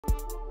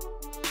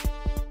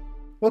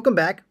Welcome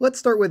back. Let's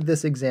start with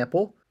this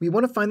example. We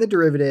want to find the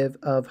derivative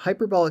of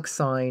hyperbolic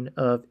sine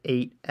of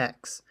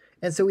 8x.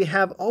 And so we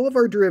have all of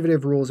our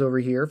derivative rules over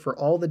here for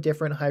all the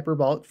different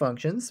hyperbolic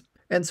functions.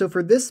 And so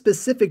for this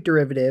specific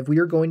derivative, we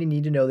are going to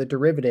need to know the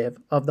derivative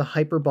of the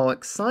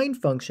hyperbolic sine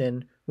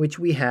function, which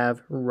we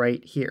have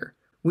right here.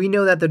 We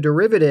know that the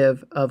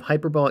derivative of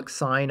hyperbolic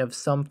sine of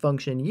some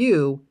function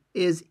u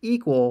is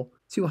equal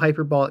to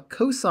hyperbolic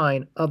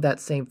cosine of that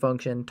same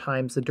function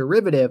times the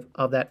derivative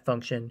of that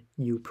function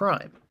u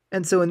prime.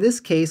 And so in this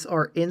case,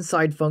 our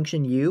inside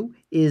function u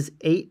is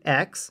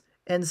 8x.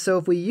 And so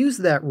if we use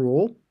that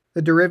rule,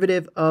 the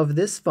derivative of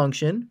this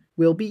function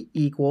will be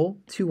equal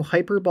to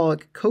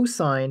hyperbolic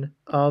cosine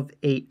of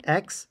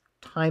 8x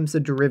times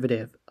the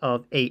derivative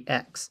of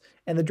 8x.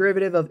 And the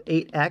derivative of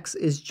 8x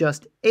is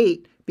just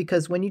 8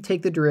 because when you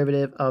take the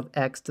derivative of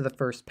x to the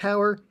first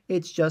power,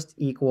 it's just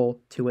equal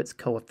to its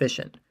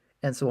coefficient.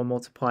 And so we'll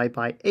multiply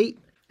by 8.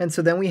 And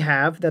so then we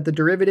have that the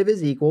derivative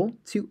is equal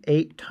to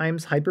 8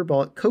 times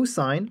hyperbolic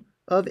cosine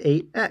of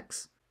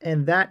 8x.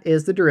 And that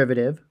is the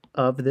derivative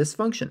of this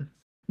function.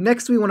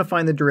 Next, we want to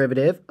find the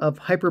derivative of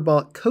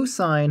hyperbolic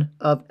cosine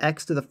of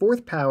x to the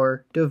fourth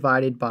power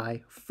divided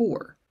by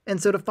 4. And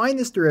so to find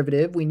this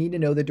derivative, we need to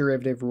know the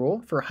derivative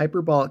rule for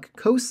hyperbolic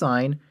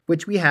cosine,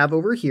 which we have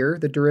over here.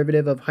 The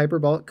derivative of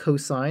hyperbolic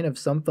cosine of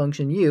some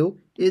function u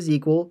is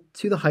equal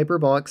to the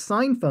hyperbolic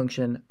sine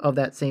function of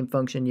that same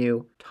function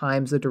u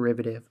times the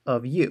derivative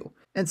of u.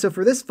 And so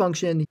for this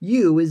function,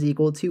 u is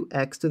equal to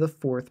x to the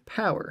fourth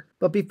power.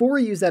 But before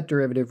we use that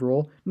derivative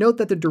rule, note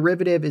that the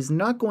derivative is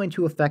not going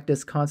to affect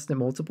this constant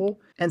multiple.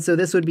 And so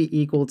this would be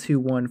equal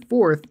to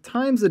 1/4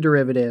 times the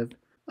derivative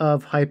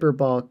of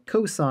hyperbolic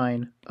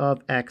cosine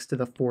of x to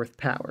the fourth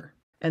power.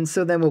 And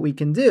so then what we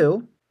can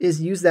do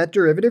is use that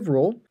derivative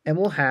rule, and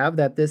we'll have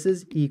that this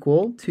is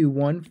equal to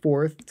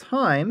 1/4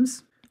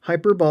 times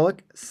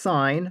hyperbolic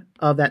sine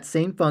of that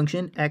same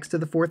function, x to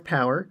the fourth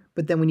power,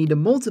 but then we need to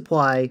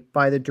multiply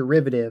by the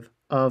derivative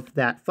of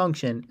that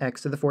function,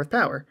 x to the fourth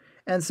power.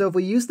 And so if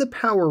we use the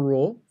power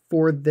rule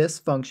for this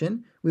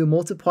function, we will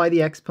multiply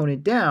the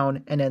exponent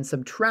down and then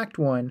subtract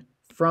 1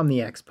 from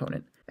the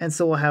exponent. And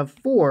so we'll have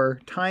 4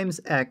 times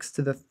x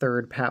to the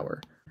third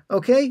power.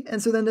 Okay,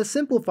 and so then to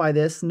simplify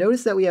this,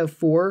 notice that we have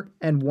 4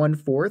 and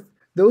 1/4.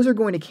 Those are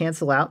going to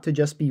cancel out to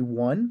just be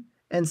 1.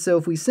 And so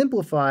if we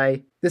simplify,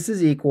 this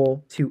is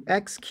equal to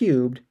x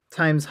cubed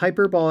times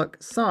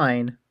hyperbolic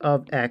sine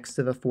of x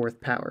to the fourth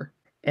power.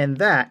 And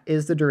that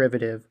is the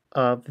derivative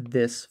of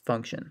this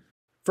function.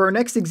 For our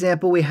next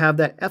example, we have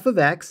that f of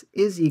x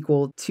is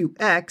equal to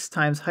x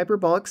times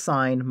hyperbolic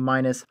sine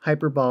minus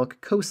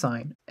hyperbolic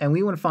cosine. And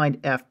we want to find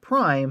f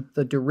prime,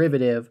 the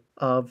derivative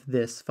of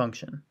this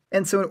function.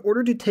 And so in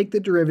order to take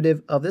the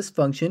derivative of this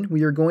function,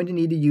 we are going to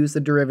need to use the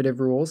derivative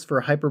rules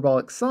for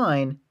hyperbolic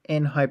sine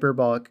and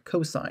hyperbolic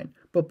cosine.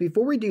 But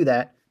before we do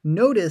that,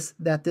 notice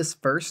that this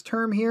first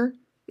term here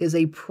is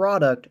a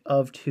product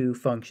of two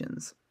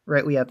functions,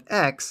 right? We have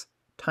x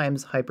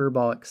times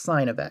hyperbolic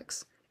sine of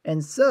x.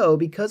 And so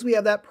because we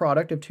have that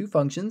product of two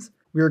functions,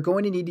 we are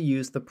going to need to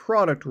use the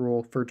product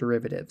rule for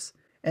derivatives.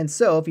 And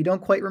so if you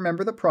don't quite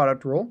remember the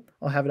product rule,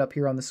 I'll have it up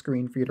here on the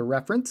screen for you to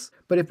reference.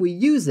 But if we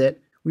use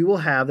it, we will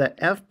have that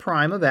f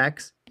prime of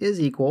x is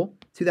equal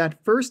to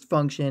that first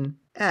function,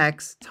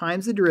 x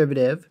times the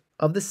derivative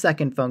of the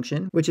second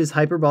function, which is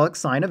hyperbolic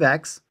sine of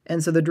x.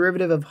 And so the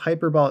derivative of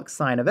hyperbolic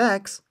sine of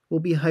x will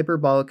be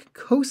hyperbolic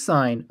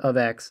cosine of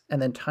x,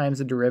 and then times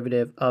the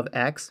derivative of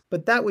x.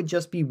 But that would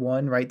just be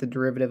 1, right? The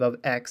derivative of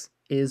x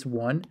is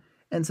 1.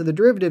 And so the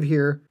derivative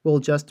here will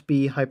just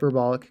be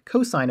hyperbolic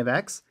cosine of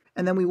x.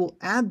 And then we will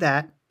add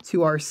that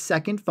to our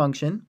second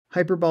function,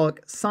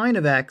 hyperbolic sine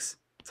of x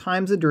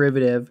times the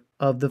derivative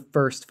of the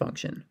first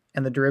function.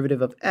 And the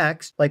derivative of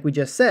x, like we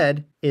just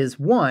said, is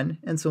 1,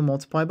 and so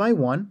multiply by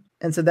 1.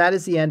 And so that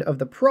is the end of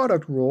the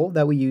product rule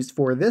that we used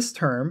for this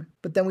term,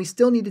 but then we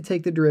still need to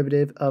take the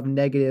derivative of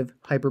negative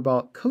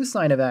hyperbolic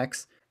cosine of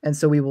x, and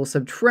so we will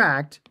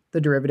subtract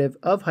the derivative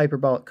of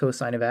hyperbolic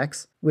cosine of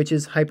x, which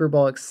is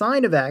hyperbolic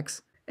sine of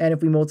x, and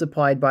if we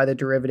multiplied by the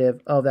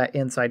derivative of that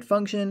inside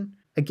function,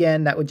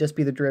 again, that would just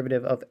be the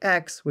derivative of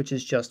x, which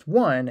is just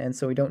 1, and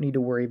so we don't need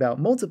to worry about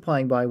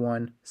multiplying by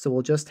 1, so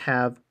we'll just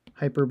have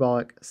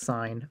hyperbolic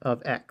sine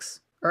of x.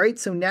 All right,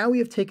 so now we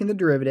have taken the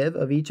derivative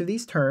of each of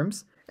these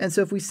terms, and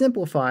so if we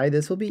simplify,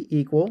 this will be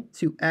equal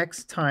to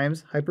x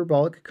times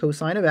hyperbolic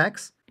cosine of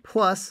x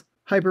plus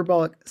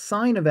hyperbolic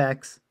sine of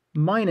x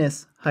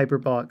minus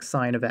hyperbolic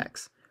sine of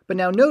x. But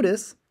now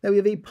notice that we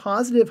have a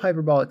positive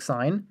hyperbolic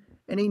sine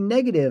and a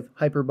negative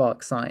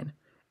hyperbolic sine.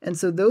 And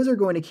so those are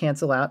going to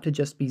cancel out to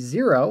just be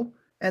 0.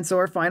 And so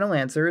our final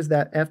answer is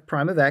that f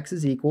prime of x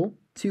is equal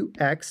to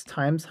x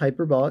times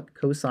hyperbolic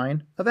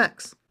cosine of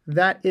x.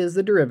 That is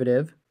the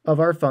derivative of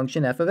our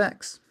function f of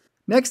x.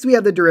 Next, we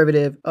have the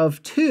derivative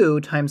of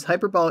 2 times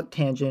hyperbolic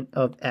tangent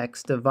of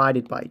x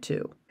divided by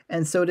 2.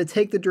 And so to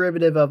take the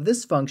derivative of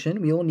this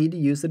function, we will need to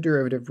use the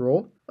derivative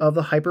rule of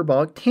the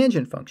hyperbolic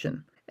tangent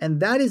function. And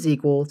that is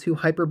equal to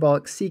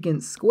hyperbolic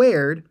secant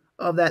squared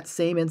of that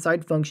same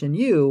inside function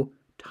u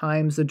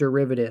times the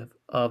derivative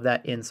of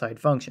that inside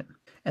function.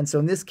 And so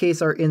in this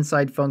case, our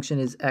inside function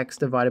is x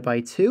divided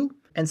by 2.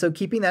 And so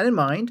keeping that in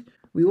mind,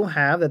 we will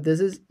have that this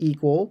is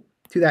equal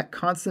to that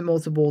constant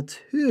multiple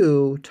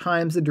 2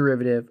 times the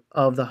derivative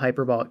of the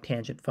hyperbolic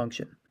tangent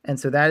function. And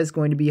so that is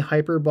going to be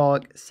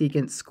hyperbolic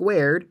secant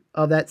squared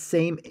of that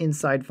same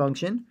inside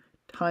function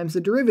times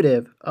the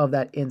derivative of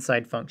that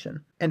inside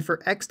function. And for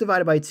x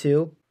divided by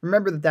 2,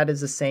 remember that that is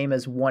the same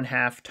as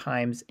 1/2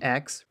 times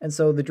x. And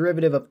so the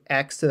derivative of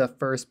x to the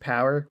first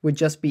power would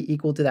just be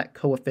equal to that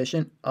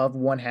coefficient of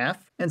 1/2.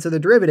 And so the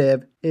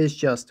derivative is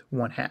just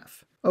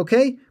 1/2.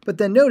 Okay, but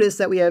then notice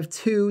that we have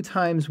 2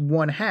 times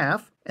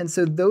 1/2. And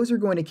so those are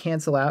going to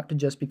cancel out to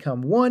just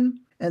become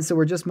 1. And so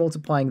we're just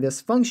multiplying this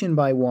function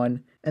by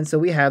 1. And so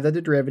we have that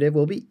the derivative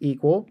will be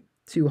equal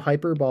to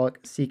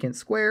hyperbolic secant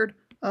squared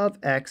of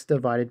x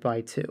divided by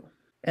 2.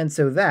 And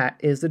so that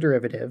is the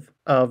derivative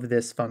of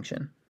this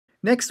function.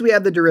 Next, we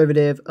have the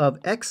derivative of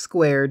x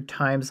squared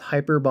times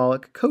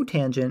hyperbolic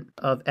cotangent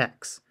of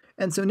x.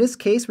 And so in this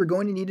case, we're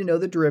going to need to know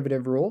the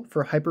derivative rule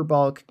for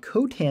hyperbolic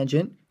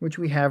cotangent, which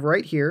we have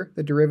right here.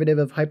 The derivative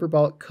of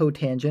hyperbolic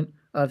cotangent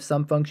of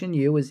some function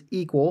u is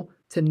equal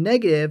to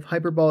negative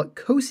hyperbolic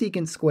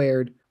cosecant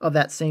squared of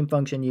that same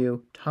function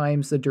u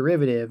times the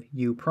derivative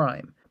u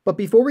prime. But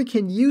before we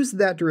can use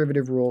that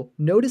derivative rule,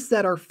 notice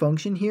that our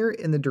function here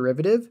in the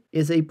derivative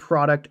is a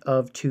product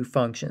of two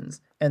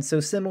functions. And so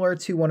similar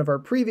to one of our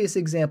previous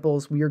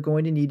examples, we are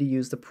going to need to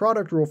use the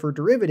product rule for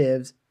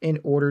derivatives in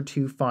order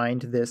to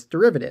find this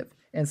derivative.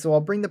 And so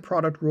I'll bring the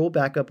product rule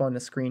back up on the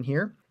screen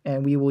here,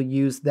 and we will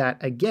use that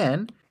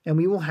again, and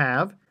we will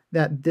have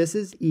that this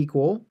is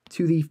equal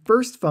to the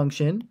first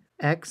function,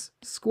 x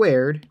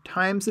squared,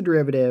 times the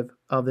derivative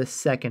of the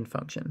second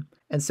function.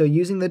 And so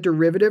using the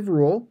derivative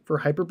rule for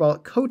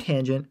hyperbolic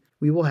cotangent,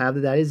 we will have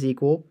that that is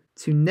equal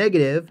to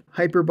negative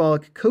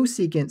hyperbolic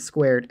cosecant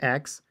squared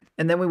x,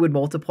 and then we would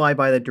multiply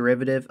by the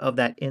derivative of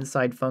that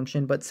inside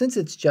function. But since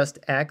it's just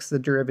x, the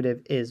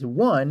derivative is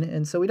 1,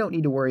 and so we don't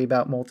need to worry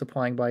about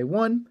multiplying by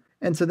 1.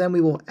 And so then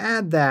we will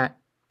add that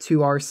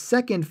to our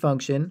second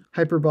function,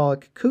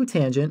 hyperbolic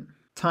cotangent,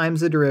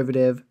 times the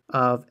derivative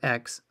of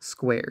x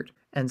squared.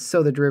 And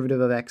so the derivative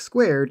of x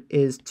squared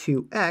is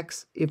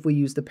 2x if we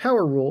use the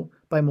power rule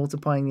by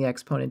multiplying the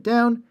exponent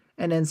down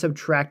and then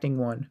subtracting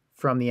 1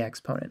 from the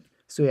exponent.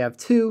 So we have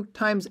 2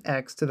 times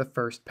x to the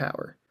first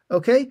power.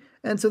 Okay,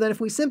 and so then if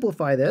we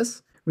simplify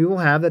this, we will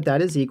have that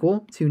that is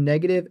equal to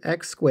negative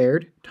x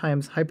squared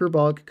times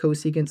hyperbolic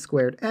cosecant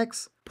squared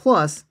x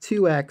plus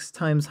 2x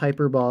times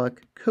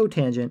hyperbolic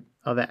cotangent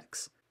of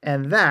x.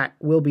 And that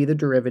will be the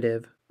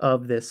derivative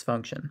of this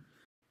function.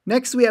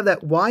 Next, we have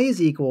that y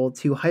is equal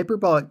to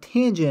hyperbolic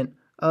tangent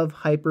of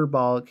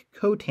hyperbolic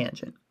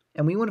cotangent.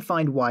 And we want to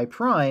find y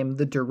prime,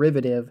 the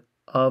derivative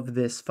of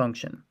this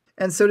function.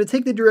 And so to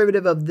take the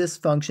derivative of this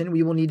function,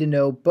 we will need to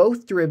know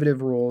both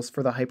derivative rules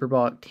for the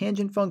hyperbolic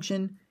tangent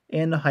function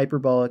and the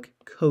hyperbolic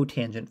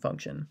cotangent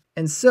function.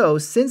 And so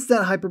since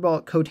that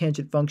hyperbolic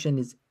cotangent function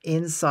is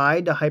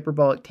inside the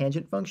hyperbolic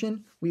tangent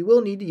function, we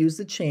will need to use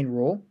the chain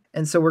rule.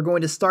 And so we're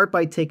going to start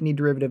by taking the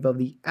derivative of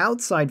the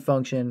outside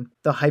function,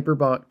 the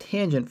hyperbolic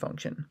tangent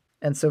function.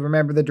 And so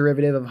remember the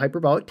derivative of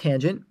hyperbolic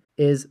tangent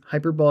is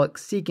hyperbolic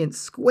secant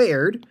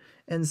squared.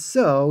 And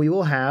so we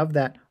will have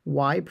that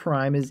y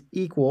prime is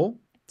equal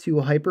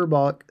to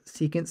hyperbolic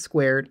secant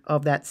squared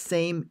of that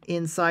same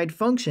inside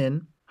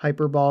function,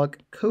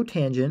 hyperbolic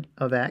cotangent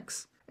of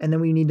x. And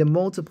then we need to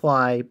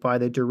multiply by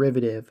the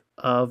derivative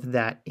of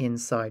that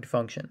inside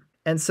function.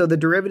 And so the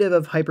derivative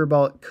of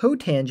hyperbolic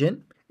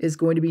cotangent is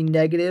going to be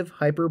negative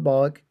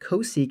hyperbolic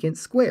cosecant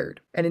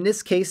squared. And in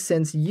this case,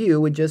 since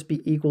u would just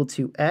be equal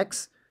to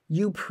x,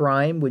 u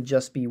prime would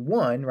just be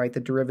 1, right?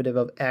 The derivative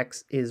of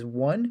x is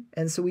 1,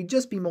 and so we'd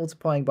just be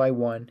multiplying by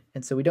 1,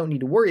 and so we don't need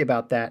to worry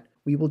about that.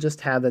 We will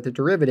just have that the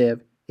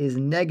derivative is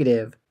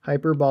negative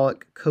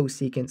hyperbolic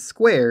cosecant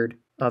squared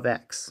of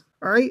x.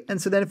 All right,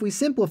 and so then if we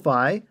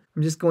simplify,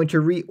 I'm just going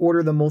to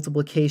reorder the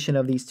multiplication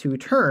of these two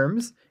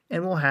terms,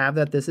 and we'll have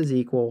that this is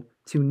equal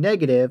to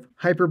negative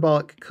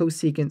hyperbolic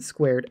cosecant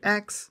squared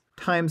x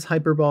times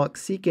hyperbolic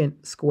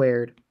secant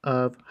squared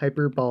of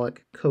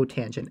hyperbolic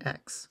cotangent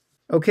x.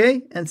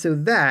 Okay, and so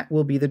that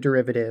will be the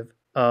derivative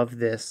of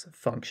this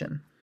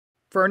function.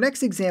 For our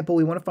next example,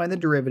 we want to find the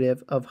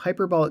derivative of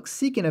hyperbolic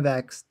secant of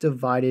x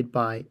divided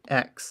by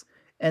x.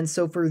 And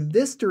so for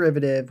this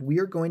derivative, we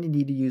are going to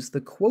need to use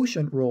the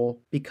quotient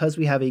rule because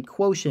we have a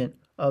quotient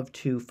of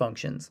two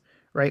functions,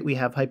 right? We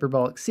have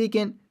hyperbolic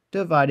secant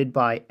divided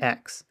by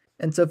x.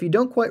 And so if you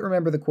don't quite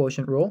remember the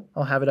quotient rule,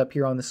 I'll have it up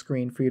here on the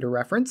screen for you to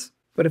reference.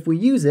 But if we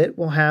use it,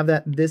 we'll have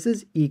that this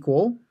is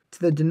equal to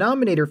the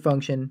denominator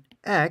function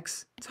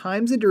x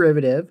times the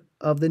derivative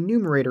of the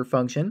numerator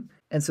function.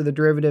 And so the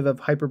derivative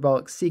of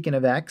hyperbolic secant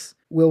of x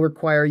will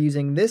require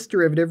using this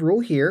derivative rule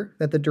here,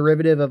 that the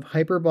derivative of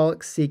hyperbolic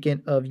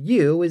secant of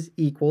u is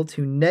equal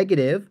to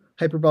negative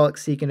hyperbolic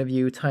secant of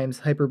u times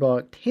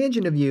hyperbolic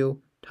tangent of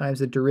u times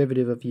the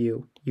derivative of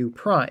u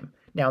prime.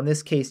 Now in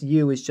this case,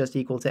 u is just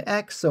equal to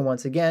x, so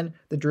once again,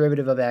 the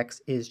derivative of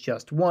x is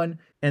just 1.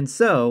 And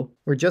so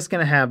we're just going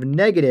to have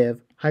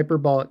negative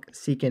hyperbolic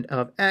secant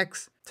of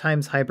x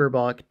times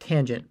hyperbolic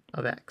tangent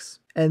of x.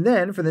 And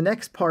then for the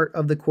next part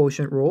of the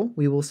quotient rule,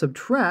 we will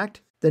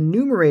subtract the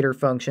numerator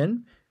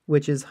function,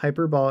 which is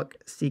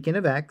hyperbolic secant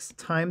of x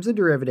times the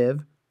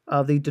derivative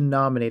of the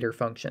denominator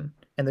function.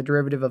 And the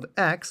derivative of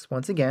x,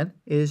 once again,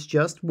 is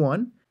just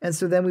 1. And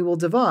so then we will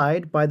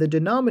divide by the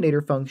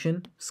denominator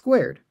function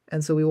squared.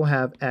 And so we will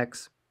have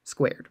x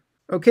squared.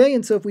 Okay,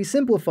 and so if we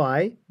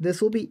simplify,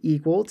 this will be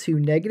equal to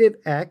negative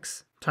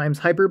x times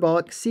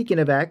hyperbolic secant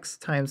of x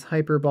times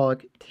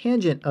hyperbolic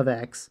tangent of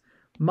x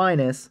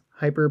minus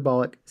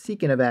hyperbolic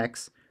secant of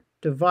x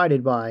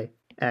divided by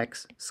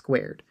x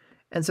squared.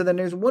 And so then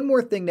there's one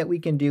more thing that we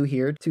can do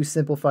here to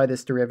simplify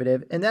this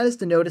derivative, and that is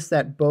to notice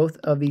that both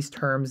of these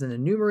terms in the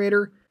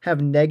numerator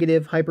have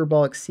negative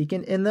hyperbolic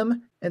secant in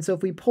them. And so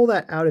if we pull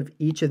that out of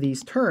each of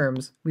these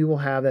terms, we will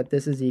have that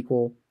this is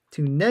equal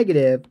to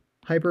negative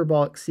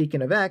hyperbolic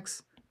secant of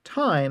x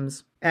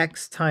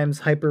times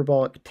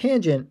hyperbolic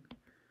tangent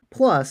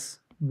plus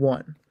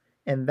 1.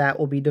 And that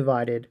will be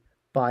divided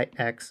by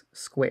x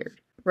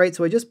squared. Right,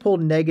 so I just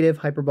pulled negative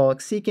hyperbolic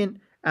secant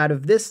out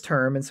of this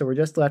term, and so we're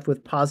just left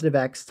with positive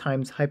x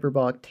times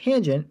hyperbolic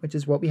tangent, which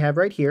is what we have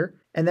right here.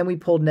 And then we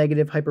pulled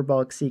negative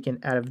hyperbolic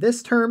secant out of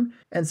this term,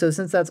 and so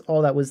since that's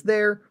all that was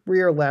there,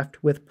 we are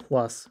left with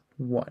plus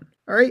 1.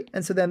 All right,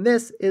 and so then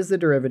this is the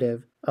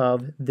derivative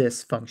of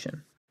this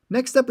function.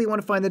 Next up, we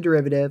want to find the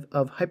derivative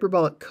of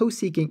hyperbolic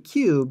cosecant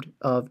cubed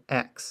of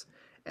x.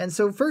 And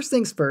so first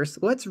things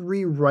first, let's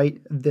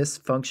rewrite this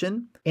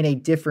function in a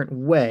different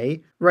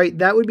way, right?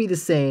 That would be the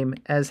same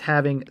as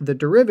having the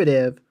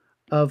derivative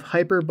of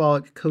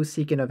hyperbolic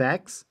cosecant of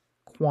x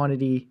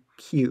quantity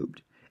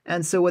cubed.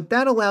 And so what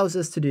that allows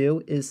us to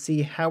do is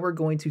see how we're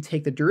going to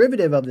take the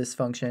derivative of this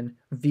function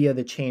via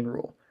the chain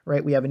rule,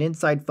 right? We have an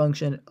inside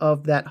function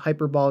of that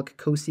hyperbolic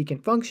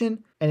cosecant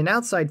function and an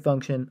outside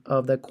function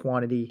of the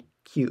quantity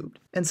cubed.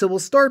 And so we'll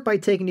start by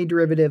taking the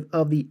derivative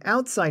of the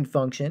outside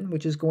function,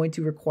 which is going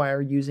to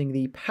require using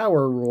the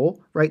power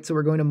rule, right? So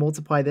we're going to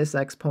multiply this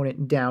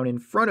exponent down in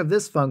front of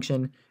this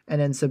function and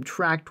then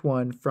subtract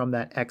 1 from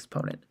that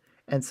exponent.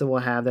 And so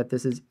we'll have that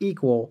this is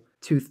equal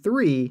to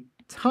 3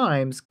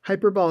 times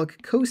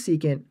hyperbolic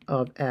cosecant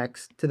of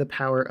x to the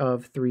power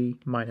of 3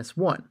 minus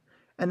 1.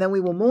 And then we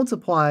will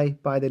multiply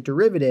by the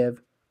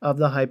derivative of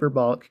the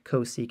hyperbolic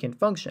cosecant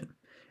function.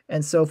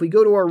 And so if we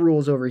go to our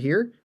rules over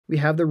here, we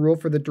have the rule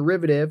for the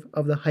derivative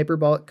of the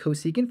hyperbolic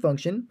cosecant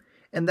function,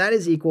 and that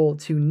is equal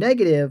to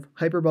negative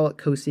hyperbolic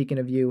cosecant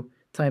of u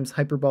times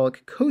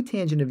hyperbolic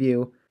cotangent of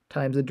u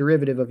times the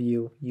derivative of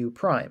u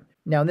prime.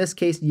 Now in this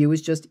case, u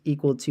is just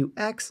equal to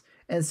x,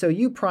 and so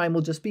u prime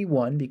will just be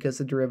 1 because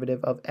the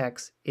derivative of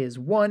x is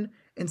 1,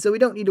 and so we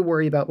don't need to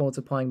worry about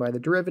multiplying by the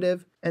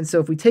derivative. And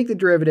so if we take the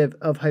derivative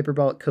of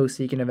hyperbolic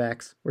cosecant of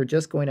x, we're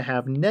just going to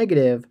have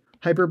negative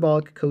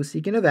hyperbolic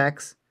cosecant of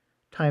x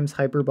times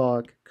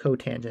hyperbolic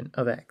cotangent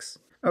of x.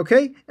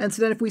 Okay, and so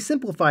then if we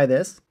simplify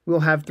this, we'll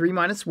have 3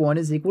 minus 1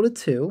 is equal to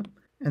 2,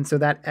 and so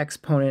that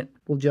exponent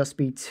will just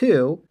be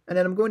 2, and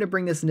then I'm going to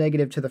bring this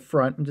negative to the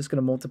front. I'm just going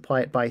to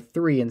multiply it by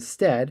 3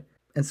 instead,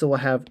 and so we'll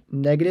have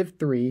negative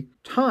 3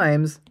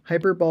 times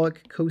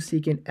hyperbolic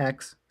cosecant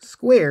x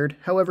squared.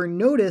 However,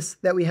 notice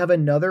that we have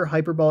another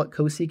hyperbolic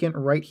cosecant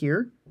right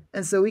here,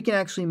 and so we can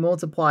actually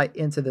multiply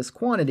into this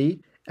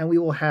quantity, and we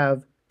will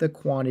have the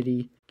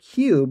quantity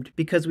cubed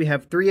because we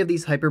have 3 of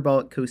these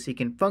hyperbolic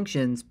cosecant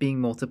functions being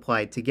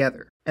multiplied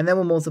together. And then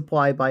we'll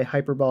multiply by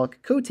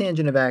hyperbolic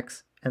cotangent of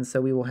x, and so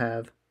we will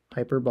have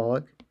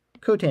hyperbolic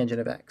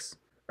cotangent of x.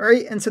 All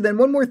right, and so then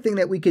one more thing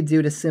that we could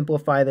do to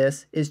simplify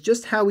this is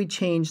just how we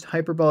changed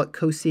hyperbolic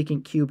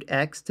cosecant cubed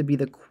x to be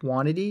the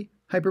quantity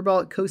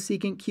hyperbolic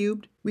cosecant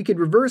cubed. We could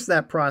reverse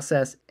that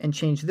process and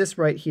change this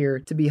right here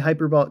to be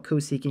hyperbolic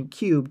cosecant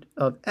cubed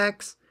of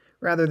x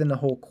rather than the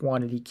whole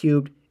quantity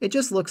cubed. It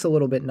just looks a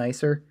little bit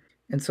nicer.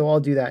 And so I'll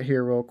do that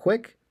here real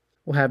quick.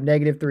 We'll have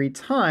negative 3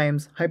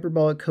 times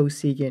hyperbolic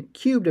cosecant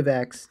cubed of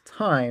x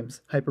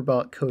times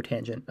hyperbolic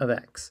cotangent of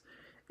x.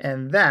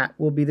 And that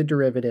will be the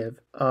derivative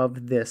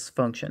of this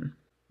function.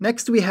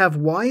 Next we have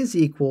y is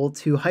equal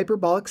to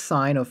hyperbolic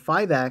sine of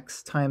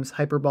 5x times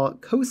hyperbolic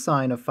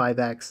cosine of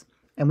 5x,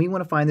 and we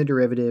want to find the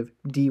derivative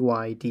dy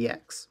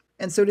dx.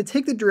 And so to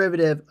take the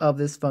derivative of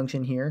this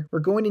function here, we're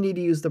going to need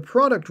to use the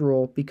product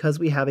rule because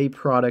we have a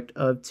product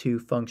of two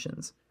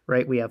functions.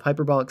 Right, we have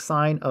hyperbolic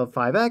sine of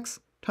 5x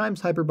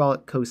times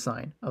hyperbolic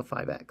cosine of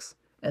 5x.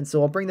 And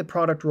so I'll bring the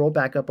product rule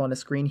back up on the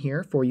screen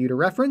here for you to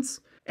reference.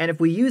 And if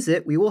we use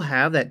it, we will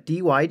have that dy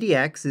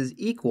dx is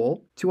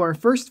equal to our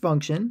first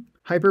function,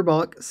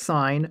 hyperbolic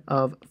sine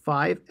of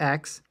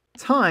 5x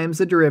times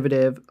the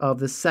derivative of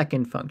the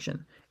second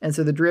function. And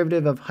so the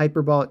derivative of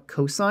hyperbolic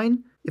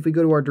cosine, if we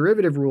go to our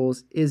derivative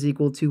rules, is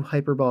equal to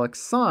hyperbolic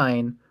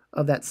sine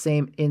of that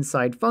same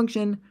inside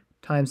function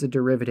times the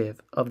derivative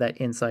of that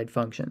inside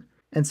function.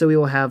 And so we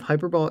will have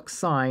hyperbolic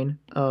sine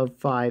of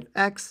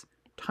 5x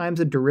times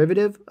the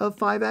derivative of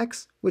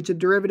 5x, which the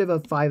derivative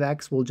of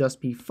 5x will just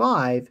be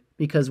 5,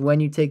 because when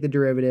you take the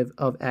derivative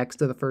of x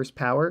to the first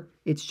power,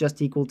 it's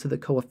just equal to the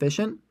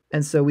coefficient.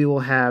 And so we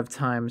will have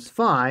times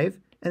 5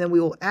 and then we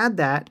will add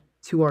that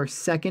to our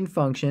second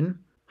function,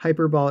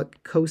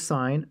 hyperbolic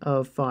cosine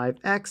of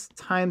 5x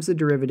times the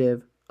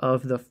derivative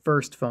of the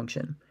first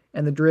function.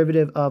 And the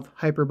derivative of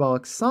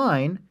hyperbolic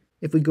sine,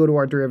 if we go to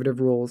our derivative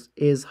rules,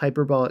 is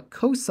hyperbolic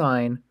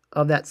cosine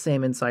of that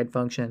same inside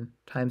function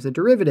times the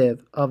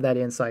derivative of that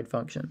inside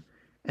function.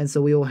 And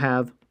so we will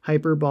have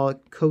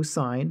hyperbolic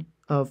cosine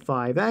of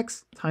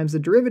 5x times the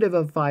derivative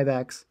of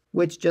 5x,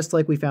 which, just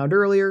like we found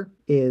earlier,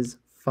 is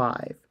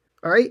 5.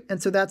 All right,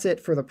 and so that's it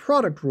for the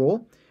product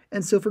rule.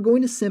 And so if we're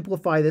going to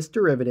simplify this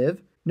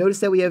derivative, notice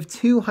that we have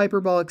two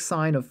hyperbolic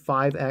sine of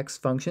 5x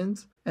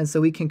functions, and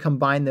so we can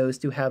combine those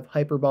to have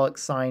hyperbolic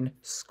sine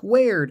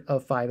squared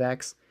of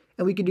 5x,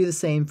 and we can do the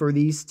same for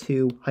these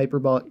two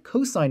hyperbolic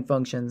cosine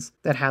functions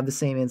that have the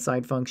same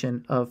inside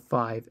function of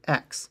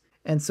 5x.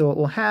 And so what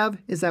we'll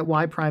have is that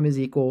y prime is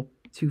equal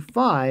to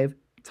 5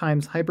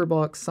 times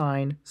hyperbolic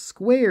sine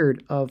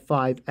squared of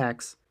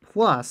 5x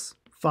plus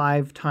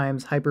 5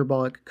 times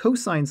hyperbolic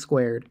cosine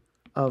squared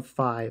of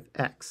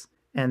 5x.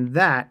 And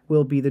that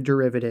will be the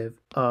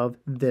derivative of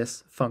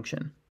this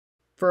function.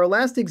 For our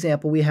last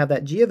example, we have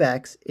that g of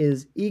x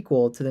is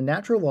equal to the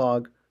natural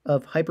log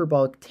of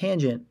hyperbolic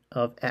tangent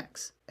of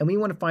x. And we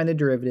want to find the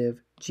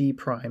derivative g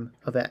prime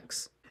of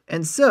x.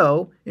 And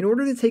so, in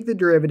order to take the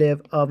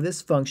derivative of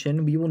this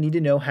function, we will need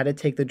to know how to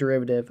take the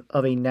derivative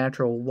of a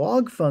natural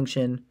log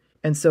function.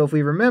 And so if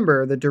we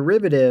remember, the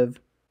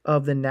derivative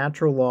of the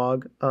natural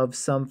log of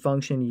some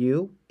function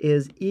u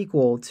is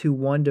equal to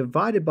 1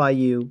 divided by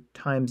u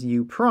times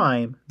u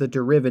prime, the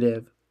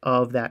derivative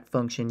of that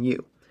function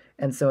u.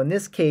 And so in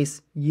this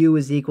case, u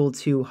is equal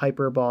to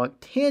hyperbolic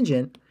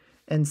tangent,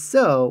 and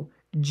so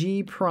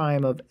g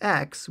prime of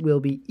x will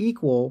be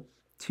equal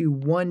to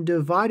 1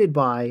 divided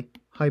by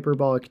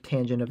hyperbolic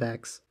tangent of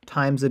x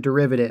times the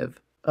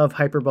derivative of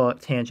hyperbolic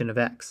tangent of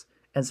x.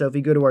 And so if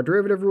we go to our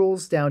derivative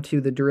rules down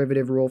to the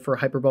derivative rule for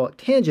hyperbolic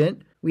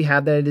tangent, we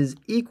have that it is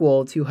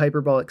equal to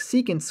hyperbolic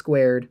secant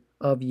squared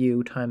of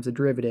u times the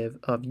derivative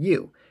of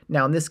u.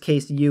 Now in this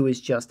case, u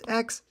is just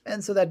x,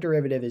 and so that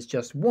derivative is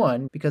just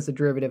 1 because the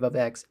derivative of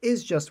x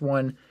is just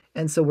 1,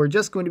 and so we're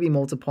just going to be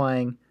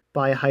multiplying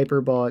by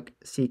hyperbolic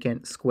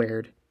secant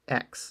squared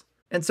x.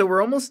 And so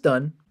we're almost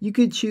done. You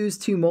could choose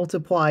to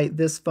multiply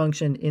this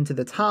function into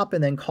the top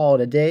and then call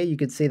it a day. You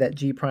could say that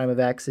g prime of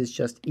x is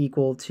just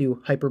equal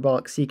to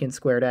hyperbolic secant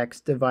squared x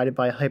divided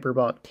by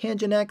hyperbolic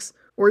tangent x.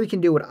 Or you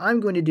can do what I'm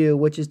going to do,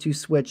 which is to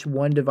switch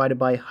 1 divided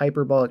by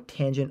hyperbolic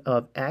tangent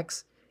of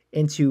x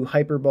into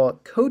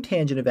hyperbolic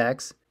cotangent of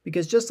x,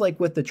 because just like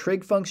with the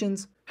trig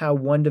functions, how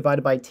 1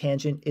 divided by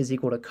tangent is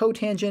equal to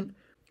cotangent,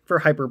 for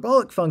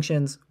hyperbolic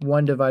functions,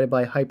 1 divided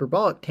by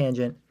hyperbolic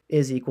tangent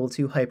is equal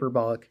to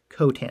hyperbolic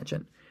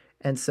cotangent.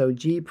 And so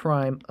g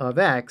prime of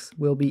x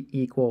will be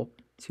equal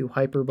to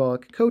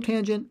hyperbolic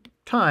cotangent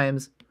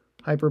times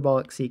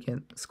hyperbolic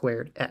secant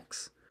squared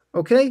x.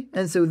 Okay,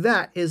 and so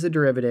that is the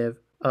derivative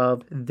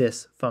of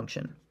this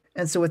function.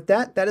 And so with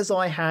that, that is all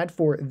I had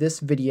for this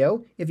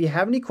video. If you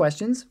have any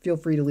questions, feel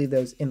free to leave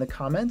those in the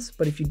comments.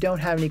 But if you don't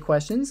have any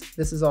questions,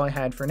 this is all I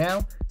had for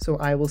now. So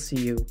I will see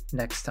you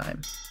next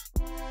time.